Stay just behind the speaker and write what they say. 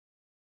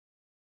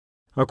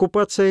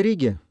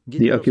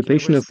The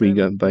occupation of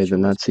Riga by the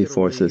Nazi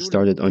forces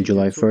started on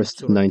July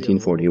 1st,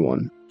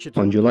 1941.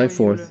 On July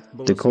 4th,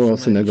 the choral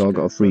synagogue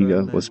of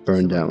Riga was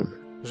burned down.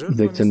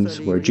 Victims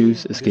were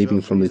Jews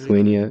escaping from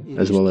Lithuania,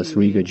 as well as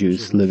Riga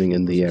Jews living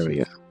in the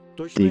area.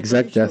 The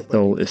exact death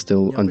toll is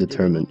still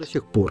undetermined.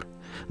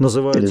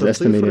 It is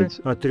estimated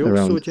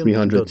around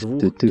 300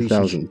 to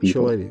 2,000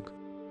 people.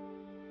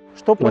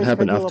 What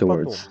happened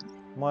afterwards?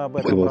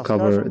 We will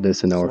cover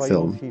this in our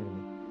film,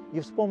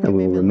 and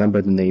we will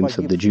remember the names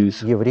of the Jews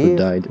who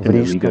died in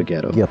the Riga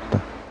ghetto.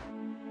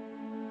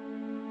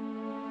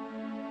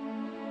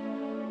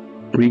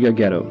 Riga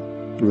ghetto,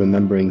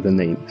 remembering the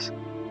names.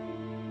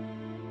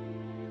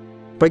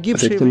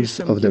 Victims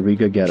of the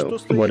Riga ghetto,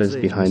 what is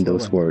behind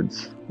those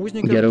words?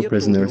 Ghetto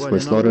prisoners were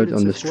slaughtered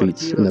on the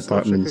streets in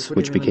apartments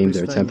which became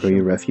their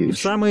temporary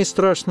refuge. And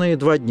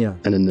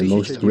in the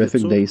most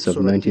horrific days of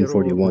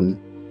 1941,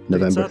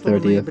 November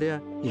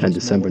 30th and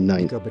December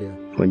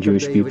 9th, when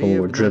Jewish people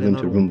were driven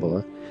to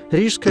Rumbula,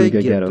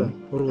 Riga ghetto,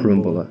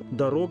 Rumbula,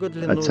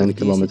 a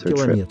 10-kilometer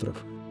trip.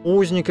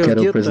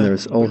 Ghetto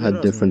prisoners all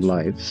had different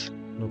lives,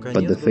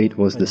 but the fate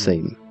was the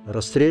same.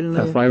 A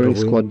firing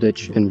squad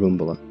ditch in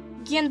Rumbula.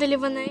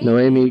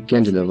 Noemi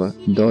Gendeleva,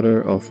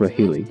 daughter of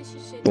Rahili,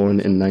 born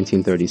in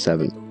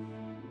 1937.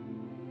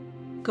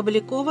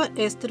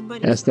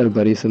 Esther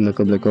Borisovna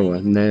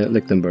Koblikova, née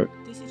Lichtenberg,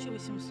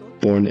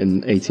 born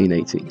in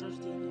 1880.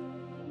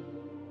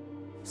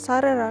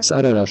 Sara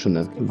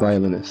Rashina,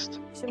 violinist.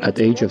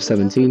 At age of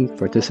 17,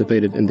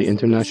 participated in the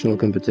international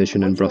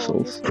competition in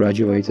Brussels,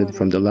 graduated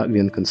from the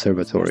Latvian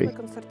Conservatory,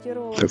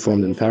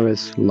 performed in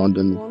Paris,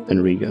 London,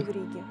 and Riga.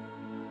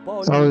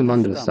 Paul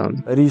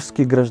Mandelstam,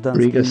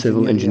 Riga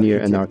civil engineer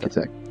and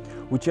architect,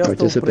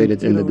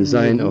 participated in the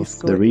design of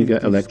the Riga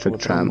electric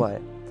tram,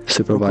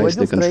 supervised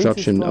the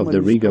construction of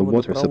the Riga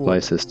water supply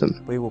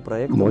system.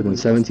 More than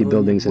 70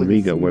 buildings in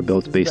Riga were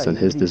built based on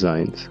his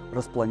designs.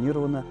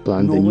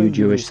 Planned the new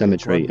Jewish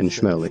cemetery in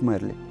Shmerli.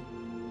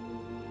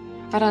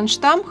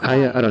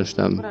 Aya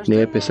Aranstam,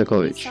 née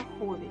Pisakovich,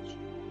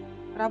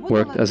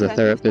 worked as a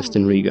therapist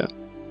in Riga.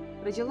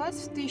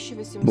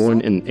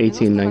 Born in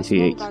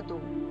 1898.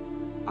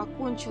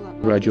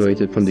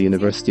 Graduated from the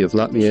University of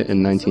Latvia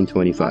in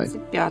 1925.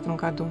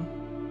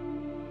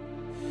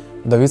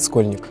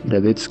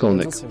 David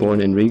Skolnik,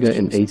 born in Riga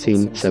in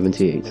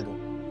 1878.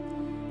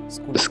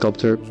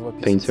 Sculptor,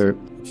 painter,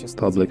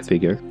 public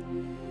figure.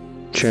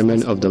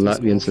 Chairman of the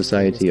Latvian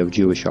Society of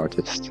Jewish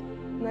Artists.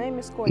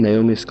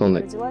 Naomi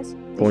Skolnik,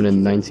 born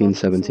in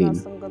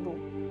 1917.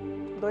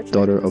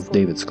 Daughter of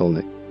David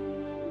Skolnik.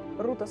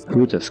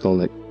 Ruta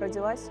Skolnik,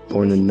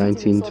 born in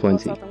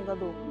 1920.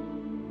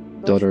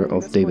 Daughter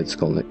of David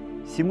Skolnik.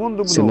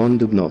 Simon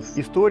Dubnov,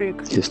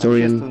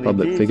 historian,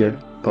 public figure,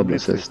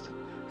 publicist.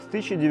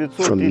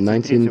 From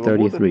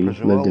 1933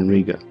 lived in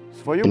Riga.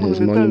 In his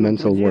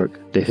monumental work,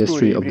 The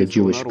History of the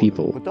Jewish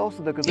People,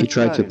 he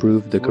tried to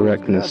prove the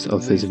correctness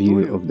of his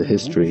view of the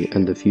history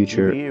and the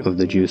future of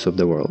the Jews of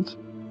the world.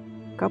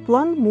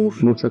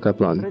 Musa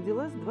Kaplan,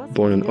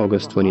 born on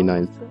August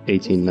 29,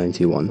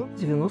 1891.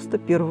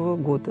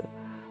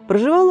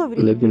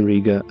 Lived in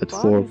Riga at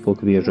 4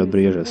 Polkvieža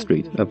Brieža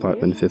Street,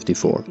 apartment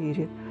 54.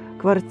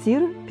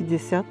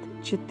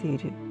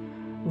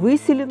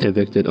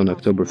 Evicted on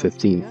October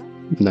 15,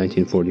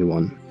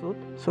 1941.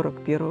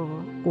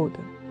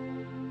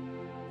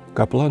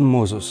 Kaplan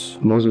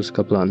Moses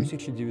Kaplan,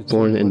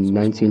 born in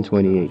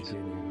 1928.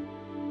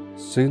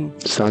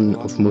 Son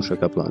of Musha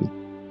Kaplan.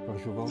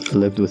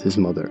 Lived with his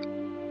mother.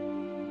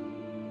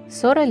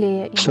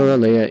 Soraleya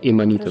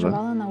Imanitova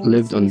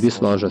lived on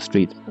Vislaja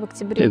Street,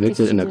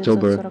 evicted in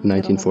October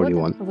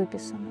 1941.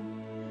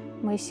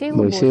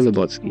 Moisei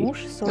Lubotsky,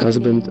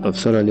 husband of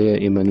Soraleya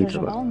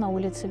Imanitova,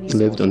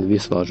 lived on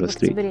Vislaja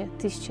Street,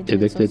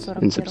 evicted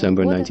in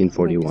September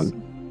 1941.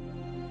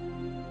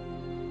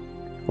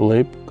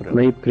 Leib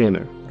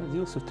Kremer,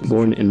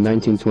 born in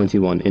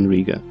 1921 in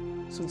Riga,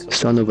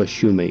 son of a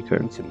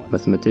shoemaker,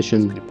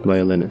 mathematician,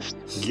 violinist.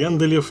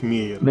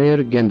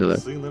 Meir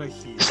Gendelev,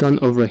 son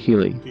of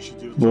Rahili,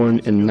 born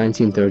in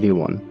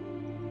 1931.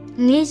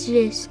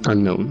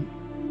 Unknown.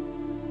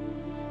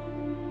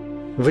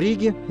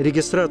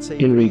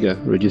 In Riga,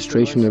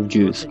 registration of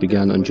Jews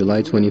began on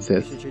July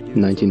 25,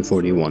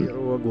 1941.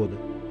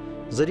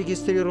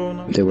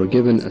 They were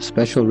given a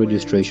special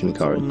registration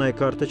card in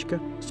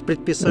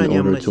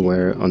order to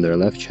wear on their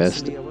left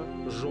chest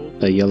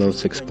a yellow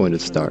six-pointed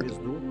star,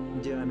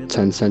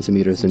 10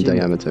 centimeters in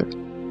diameter.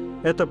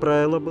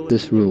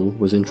 This rule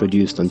was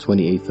introduced on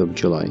 28th of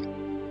July.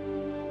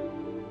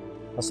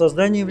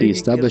 The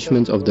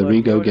establishment of the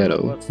Riga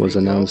ghetto was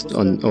announced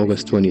on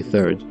August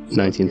 23,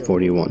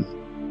 1941.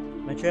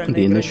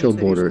 The initial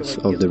borders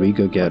of the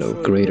Riga ghetto,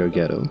 Greater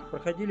Ghetto,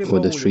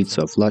 were the streets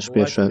of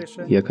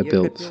Lašprieša,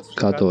 Jekapilt,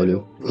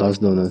 Katoliu,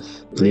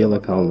 Lazdonas, Liela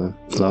Kalna,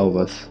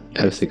 Lauvas,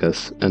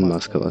 Ersikas, and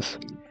Maskavas.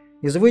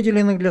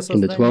 In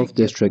the 12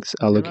 districts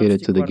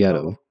allocated to the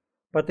ghetto,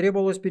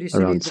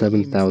 around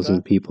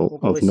 7,000 people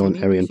of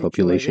non-Aryan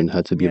population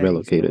had to be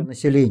relocated.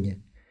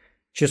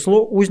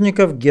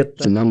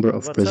 The number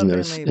of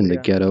prisoners in the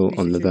ghetto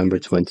on November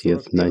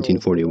 20th,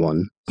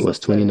 1941 was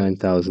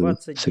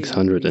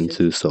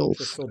 29,602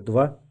 souls.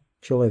 On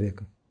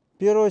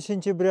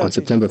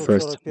September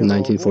 1st,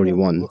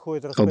 1941,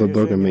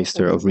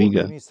 Oberbürgermeister of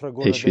Riga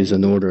issues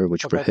an order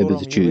which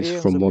prohibits Jews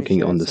from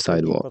walking on the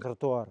sidewalk.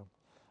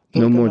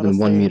 No more than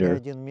 1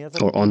 meter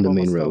or on the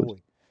main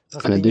road.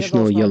 An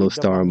additional yellow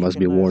star must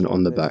be worn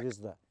on the back.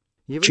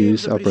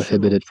 Jews are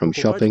prohibited from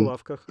shopping,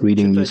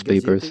 reading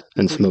newspapers,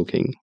 and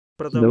smoking.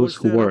 Those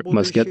who work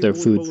must get their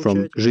food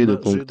from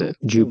Żydopunkte,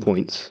 Jew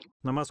points.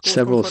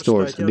 Several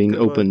stores are being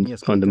opened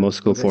on the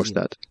Moscow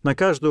Vorstadt.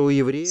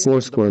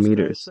 4 square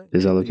meters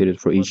is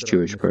allocated for each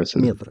Jewish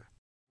person.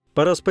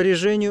 By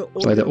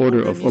the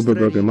order of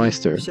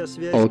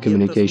Oberbürgermeister, all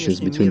communications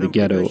between the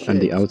ghetto and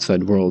the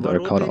outside world are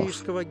cut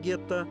off.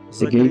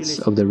 The gates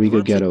of the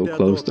Riga ghetto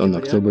closed on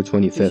October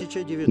 25,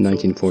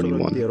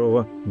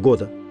 1941.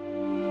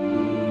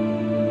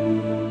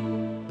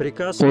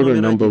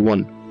 Order number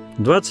 1.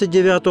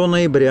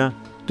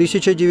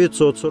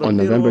 On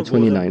November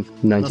 29,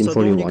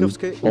 1941,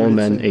 all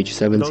men aged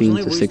 17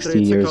 to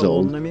 60 years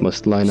old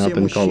must line up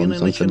in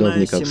columns on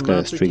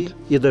Sadovnikovskaya Street.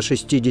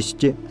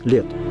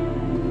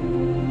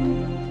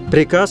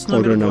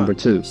 Order number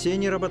 2.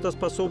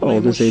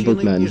 All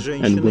disabled men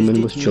and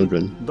women with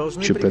children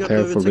should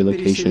prepare for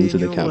relocation to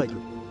the camp.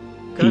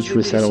 Each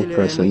resettled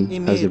person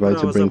has the right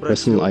to bring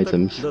personal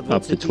items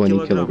up to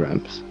 20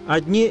 kilograms.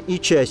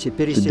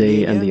 The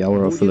day and the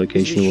hour of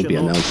relocation will be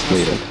announced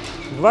later.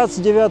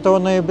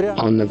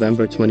 On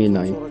November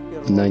 29,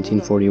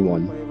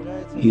 1941,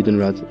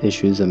 Judenrat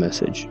issues a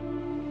message.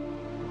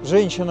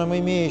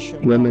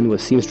 Women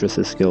with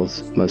seamstresses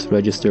skills must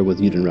register with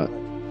Judenrat.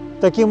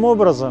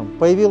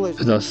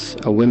 Thus,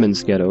 a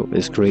women's ghetto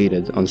is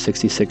created on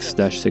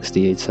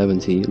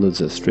 66-6870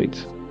 Ludza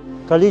Street.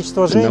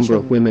 The number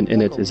of women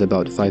in it is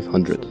about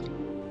 500. In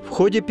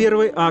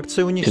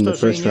the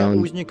first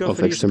round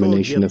of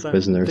extermination of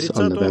prisoners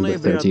on November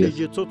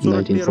 30th,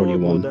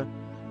 1941,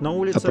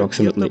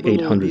 approximately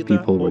 800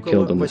 people were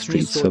killed on the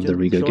streets of the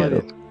Riga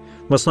ghetto,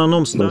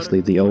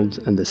 mostly the old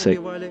and the sick,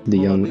 the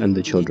young and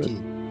the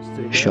children,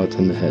 shot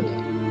in the head.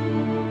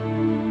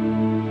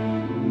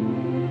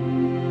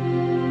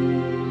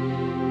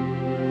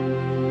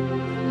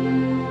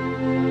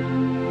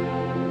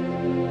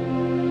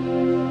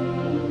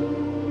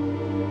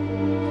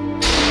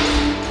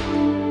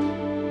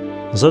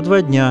 In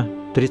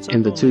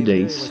the 2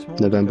 days,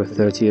 November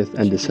 30th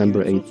and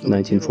December 8th,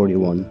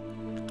 1941,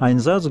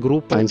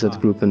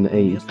 Einsatzgruppen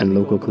A and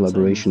local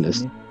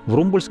collaborationists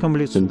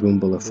in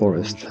Brumbula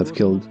Forest have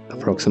killed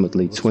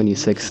approximately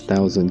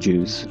 26,000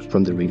 Jews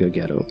from the Riga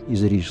ghetto,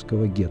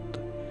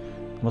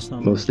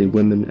 mostly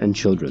women and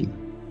children.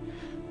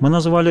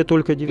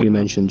 We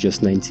mentioned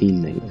just 19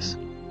 names.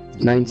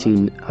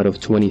 19 out of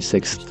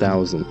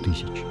 26,000.